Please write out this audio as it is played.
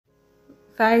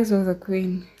Thighs of the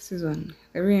Queen season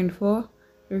 3 and 4,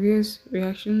 reviews,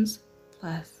 reactions,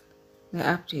 plus the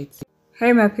updates.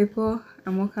 Hey my people,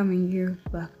 I'm welcoming you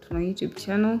back to my YouTube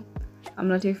channel. I'm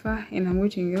Latifa and I'm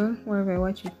waiting you wherever you're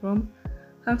watching from.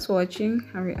 Thanks for watching,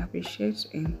 I really appreciate,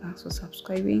 and thanks for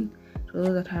subscribing. To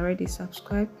those that are already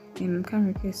subscribed, and I'm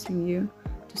requesting you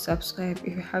to subscribe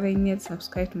if you haven't yet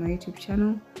subscribed to my YouTube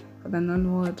channel for the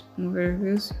Nollywood movie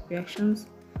reviews, reactions,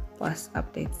 plus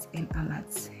updates and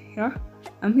alerts. Yeah,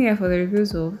 I'm here for the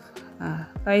reviews of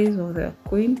Thighs of the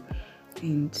Queen,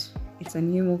 and it's a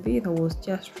new movie that was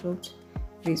just dropped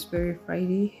this very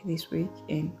Friday this week.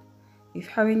 And if you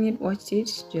haven't yet watched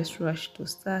it, just rush to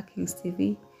Star Kings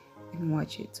TV and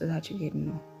watch it so that you get to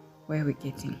know where we're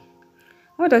getting.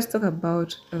 I want us to talk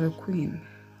about the Queen.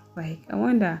 Like, I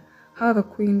wonder how the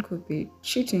Queen could be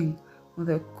cheating on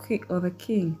the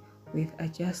king with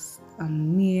just a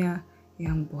mere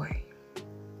young boy.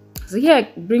 So here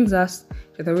it brings us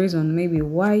to the reason maybe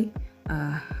why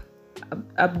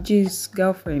Abji's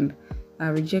girlfriend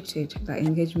rejected the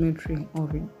engagement ring, or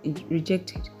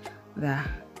rejected the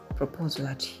proposal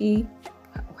that he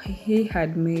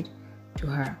had made to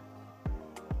her.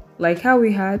 Like how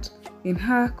we had in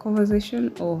her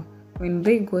conversation, or when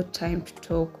they got time to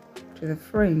talk to the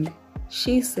friend,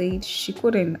 she said she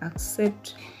couldn't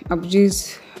accept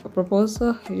Abji's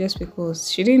proposal just because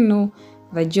she didn't know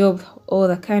the job or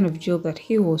the kind of job that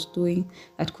he was doing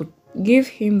that could give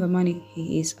him the money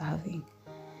he is having.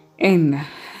 And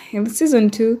in season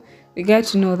 2, we got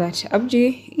to know that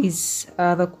Abji is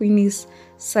the Queen's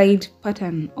side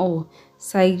pattern or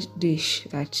side dish,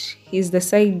 that he's the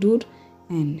side dude,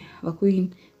 and the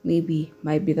Queen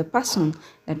might be the person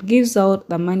that gives out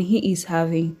the money he is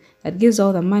having, that gives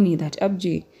out the money that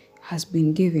Abji has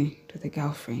been giving to the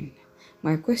girlfriend.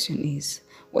 My question is,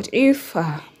 what if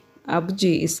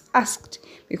Abji is asked,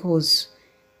 because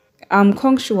I'm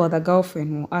quite sure the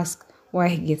girlfriend will ask why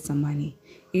he gets the money.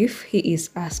 If he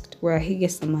is asked where he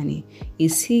gets the money,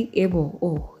 is he able,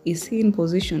 or is he in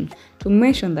position to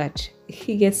mention that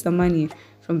he gets the money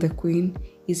from the Queen?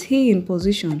 Is he in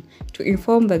position to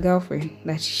inform the girlfriend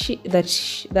that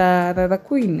the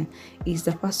Queen is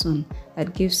the person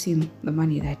that gives him the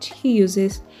money that he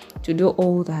uses to do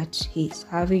all that he's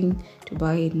having, to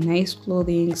buy nice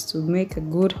clothing, to make a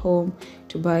good home,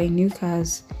 to buy new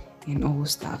cars and all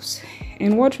stuffs?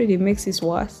 And what really makes this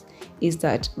worse is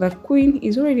that the Queen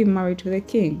is already married to the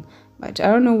king. But I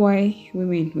don't know why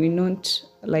women we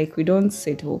don't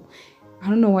settle. I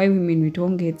don't know why we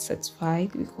don't get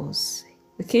satisfied, because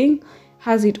the king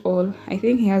has it all. I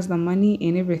think he has the money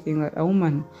and everything that a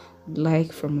woman would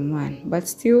like from a man. But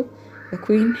still, the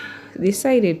Queen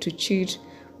decided to cheat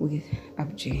with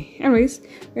Abji. Anyways,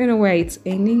 we don't know where it's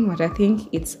ending, but I think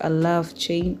it's a love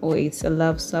chain, or it's a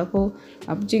love circle.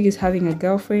 Abji is having a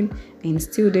girlfriend and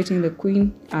still dating the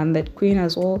Queen, and that Queen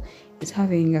as well is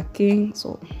having a king.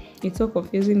 So it's so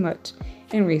confusing, but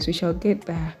anyways, we shall get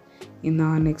there in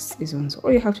our next season. So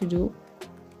all you have to do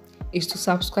is to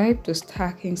subscribe to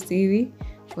Star Kings TV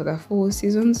for the full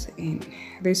seasons. And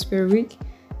this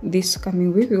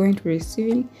coming week, we're going to be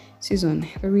receiving season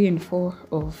 3 and 4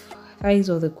 of Thighs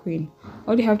of the Queen.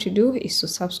 All you have to do is to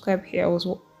subscribe here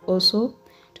also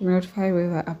to be notified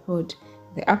when I upload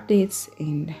the updates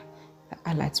and the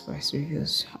alerts for us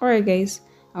reviews. Alright guys,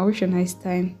 I wish you a nice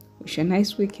time, wish you a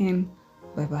nice weekend.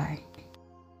 Bye bye.